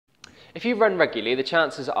If you run regularly, the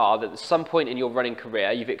chances are that at some point in your running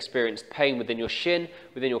career, you've experienced pain within your shin,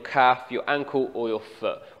 within your calf, your ankle, or your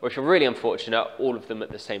foot, or if you're really unfortunate, all of them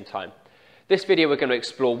at the same time. This video, we're going to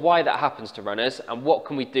explore why that happens to runners and what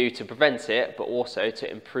can we do to prevent it, but also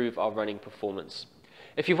to improve our running performance.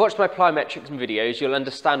 If you've watched my plyometrics videos, you'll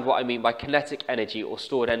understand what I mean by kinetic energy or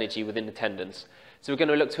stored energy within the tendons. So we're going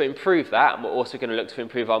to look to improve that, and we're also going to look to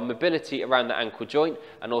improve our mobility around the ankle joint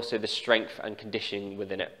and also the strength and conditioning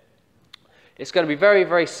within it. It's going to be very,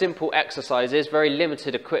 very simple exercises, very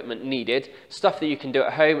limited equipment needed, stuff that you can do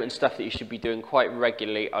at home and stuff that you should be doing quite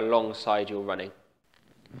regularly alongside your running.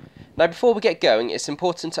 Now, before we get going, it's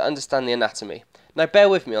important to understand the anatomy. Now, bear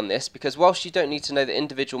with me on this, because whilst you don't need to know the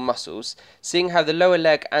individual muscles, seeing how the lower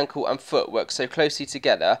leg, ankle and foot work so closely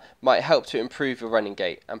together might help to improve your running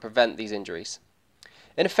gait and prevent these injuries.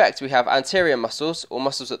 In effect, we have anterior muscles, or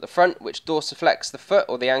muscles at the front, which dorsiflex the foot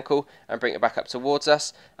or the ankle and bring it back up towards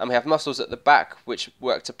us, and we have muscles at the back, which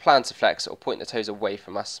work to plantarflex or point the toes away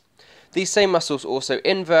from us. These same muscles also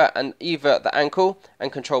invert and evert the ankle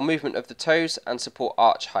and control movement of the toes and support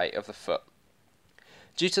arch height of the foot.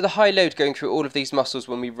 Due to the high load going through all of these muscles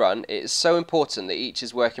when we run, it is so important that each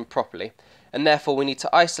is working properly, and therefore we need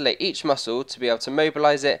to isolate each muscle to be able to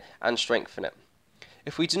mobilize it and strengthen it.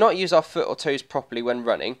 If we do not use our foot or toes properly when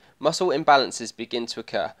running, muscle imbalances begin to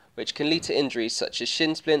occur, which can lead to injuries such as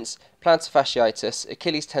shin splints, plantar fasciitis,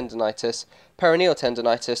 Achilles tendonitis, peroneal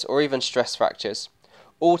tendonitis, or even stress fractures.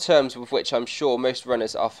 All terms with which I'm sure most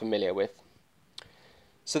runners are familiar with.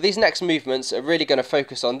 So these next movements are really going to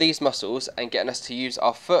focus on these muscles and getting us to use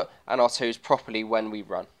our foot and our toes properly when we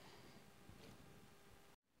run.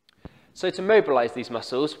 So to mobilise these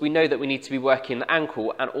muscles, we know that we need to be working the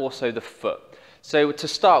ankle and also the foot. So to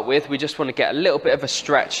start with, we just want to get a little bit of a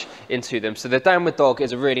stretch into them. So the downward dog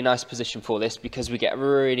is a really nice position for this because we get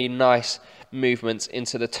really nice movements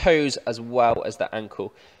into the toes as well as the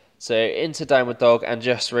ankle. So into downward dog and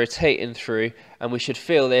just rotating through, and we should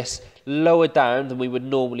feel this lower down than we would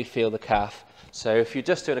normally feel the calf. So if you're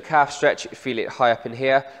just doing a calf stretch, you feel it high up in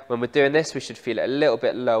here. When we're doing this, we should feel it a little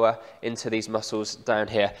bit lower into these muscles down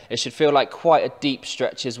here. It should feel like quite a deep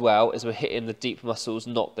stretch as well, as we're hitting the deep muscles,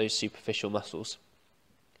 not those superficial muscles.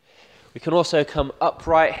 We can also come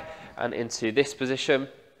upright and into this position.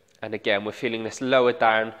 And again, we're feeling this lower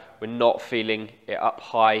down. We're not feeling it up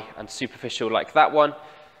high and superficial like that one.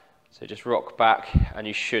 So just rock back and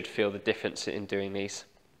you should feel the difference in doing these.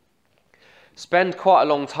 Spend quite a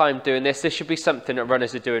long time doing this. This should be something that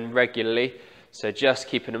runners are doing regularly. So just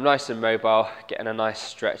keeping them nice and mobile, getting a nice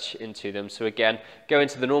stretch into them. So again, go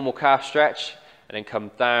into the normal calf stretch and then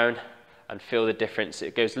come down and feel the difference.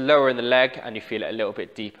 It goes lower in the leg and you feel it a little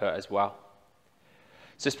bit deeper as well.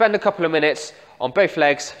 So spend a couple of minutes on both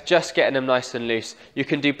legs, just getting them nice and loose. You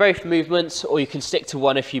can do both movements or you can stick to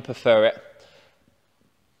one if you prefer it.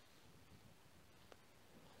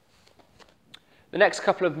 The next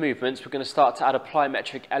couple of movements, we're going to start to add a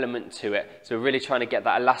plyometric element to it. So we're really trying to get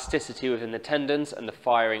that elasticity within the tendons and the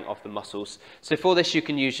firing of the muscles. So for this, you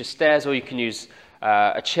can use your stairs or you can use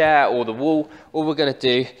a chair or the wall. All we're going to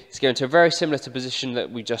do is go into a very similar to position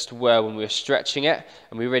that we just were when we were stretching it.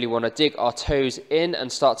 And we really want to dig our toes in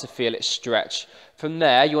and start to feel it stretch. From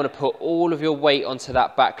there, you want to put all of your weight onto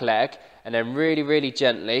that back leg. And then really, really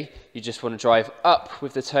gently, you just want to drive up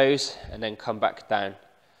with the toes and then come back down.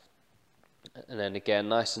 And then again,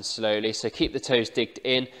 nice and slowly. So keep the toes digged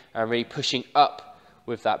in and really pushing up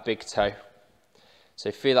with that big toe.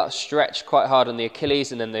 So feel that stretch quite hard on the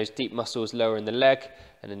Achilles and then those deep muscles lower in the leg.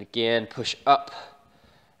 And then again, push up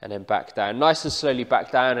and then back down. Nice and slowly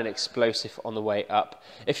back down and explosive on the way up.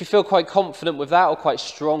 If you feel quite confident with that or quite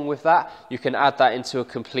strong with that, you can add that into a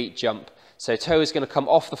complete jump. So toe is going to come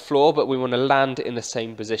off the floor, but we want to land in the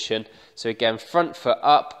same position. So again, front foot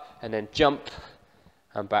up and then jump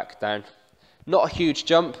and back down. Not a huge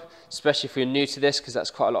jump, especially if you're new to this, because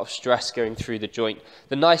that's quite a lot of stress going through the joint.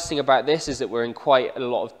 The nice thing about this is that we're in quite a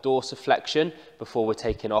lot of dorsiflexion before we're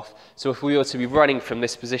taking off. So if we were to be running from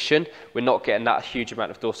this position, we're not getting that huge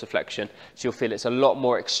amount of dorsiflexion. So you'll feel it's a lot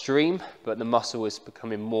more extreme, but the muscle is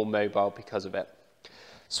becoming more mobile because of it.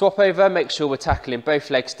 Swap over, make sure we're tackling both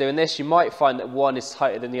legs doing this. You might find that one is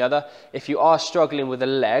tighter than the other. If you are struggling with a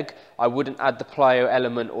leg, I wouldn't add the plyo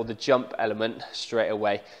element or the jump element straight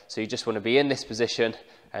away. So you just want to be in this position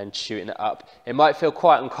and shooting it up. It might feel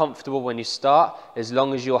quite uncomfortable when you start. As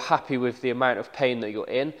long as you're happy with the amount of pain that you're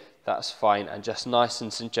in, that's fine, and just nice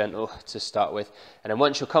and gentle to start with. And then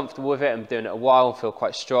once you're comfortable with it and doing it a while and feel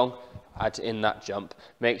quite strong, add in that jump.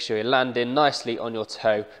 Make sure you're landing nicely on your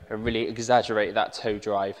toe and really exaggerate that toe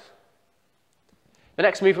drive. The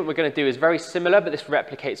next movement we're going to do is very similar, but this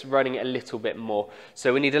replicates running a little bit more.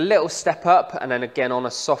 So we need a little step up and then again on a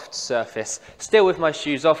soft surface. Still with my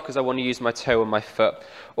shoes off because I want to use my toe and my foot.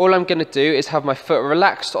 All I'm going to do is have my foot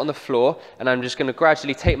relaxed on the floor, and I'm just going to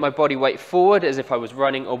gradually take my body weight forward as if I was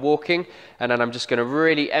running or walking, and then I'm just going to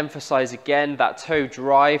really emphasize again that toe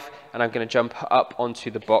drive, and I'm going to jump up onto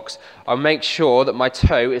the box. I'll make sure that my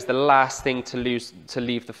toe is the last thing to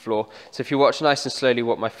leave the floor. So if you watch nice and slowly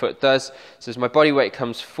what my foot does, so as my body weight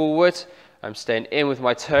comes forward, I'm staying in with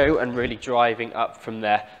my toe and really driving up from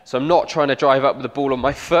there. So I'm not trying to drive up with the ball on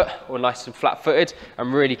my foot or nice and flat-footed.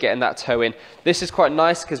 I'm really getting that toe in. This is quite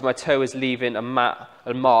nice because my toe is leaving a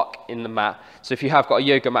mark in the mat. So if you have got a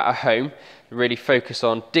yoga mat at home, really focus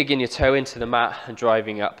on digging your toe into the mat and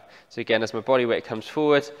driving up. So again, as my body weight comes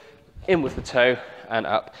forward, in with the toe and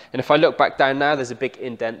up. And if I look back down now, there's a big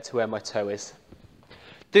indent to where my toe is.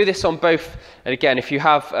 Do this on both, and again, if you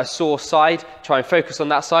have a sore side, try and focus on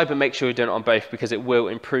that side, but make sure you're doing it on both because it will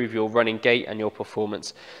improve your running gait and your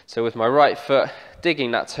performance. So with my right foot, digging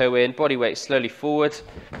that toe in, body weight slowly forward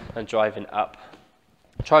and driving up.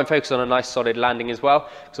 Try and focus on a nice solid landing as well,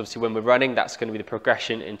 because obviously when we're running, that's going to be the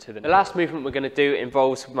progression into the last movement we're going to do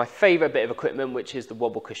involves my favorite bit of equipment, which is the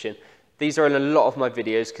wobble cushion. These are in a lot of my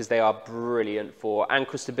videos because they are brilliant for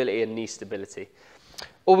ankle stability and knee stability.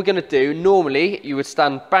 All we're going to do, normally you would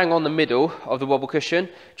stand bang on the middle of the wobble cushion,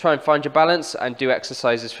 try and find your balance and do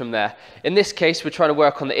exercises from there. In this case, we're trying to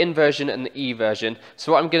work on the inversion and the eversion.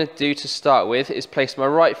 So what I'm going to do to start with is place my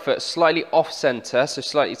right foot slightly off center, so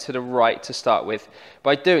slightly to the right to start with.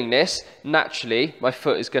 By doing this, naturally, my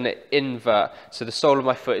foot is going to invert. So the sole of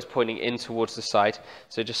my foot is pointing in towards the side.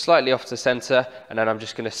 So just slightly off to center, and then I'm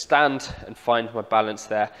just going to stand and find my balance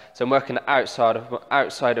there. So I'm working the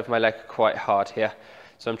outside of my leg quite hard here.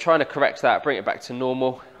 So I'm trying to correct that, bring it back to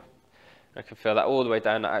normal. I can feel that all the way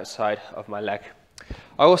down the outside of my leg.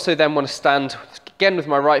 I also then want to stand again with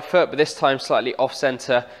my right foot, but this time slightly off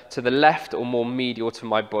center to the left or more medial to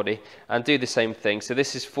my body, and do the same thing. So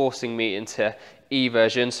this is forcing me into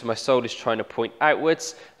eversion, so my sole is trying to point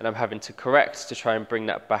outwards, and I'm having to correct to try and bring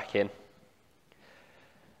that back in.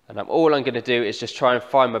 And all I'm going to do is just try and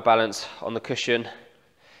find my balance on the cushion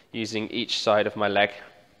using each side of my leg.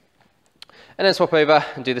 And then swap over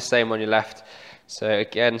and do the same on your left. So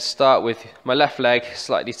again, start with my left leg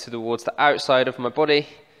slightly towards the outside of my body,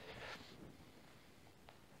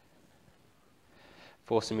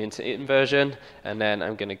 forcing me into inversion, and then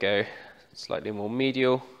I'm going to go slightly more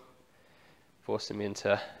medial, forcing me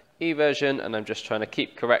into eversion, and I'm just trying to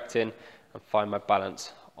keep correcting and find my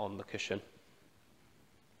balance on the cushion.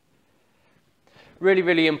 Really,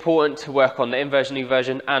 really important to work on the inversion,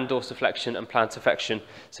 eversion, and dorsiflexion and plantar flexion,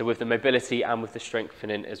 so with the mobility and with the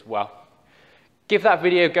strengthening as well. Give that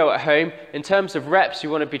video a go at home. In terms of reps,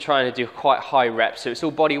 you want to be trying to do quite high reps, so it's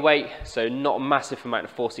all body weight, so not a massive amount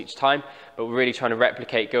of force each time, but we're really trying to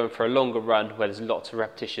replicate going for a longer run where there's lots of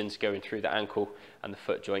repetitions going through the ankle and the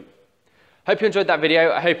foot joint. Hope you enjoyed that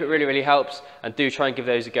video. I hope it really, really helps, and do try and give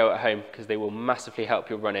those a go at home because they will massively help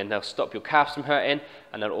your running. They'll stop your calves from hurting,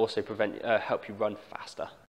 and they'll also help you run faster.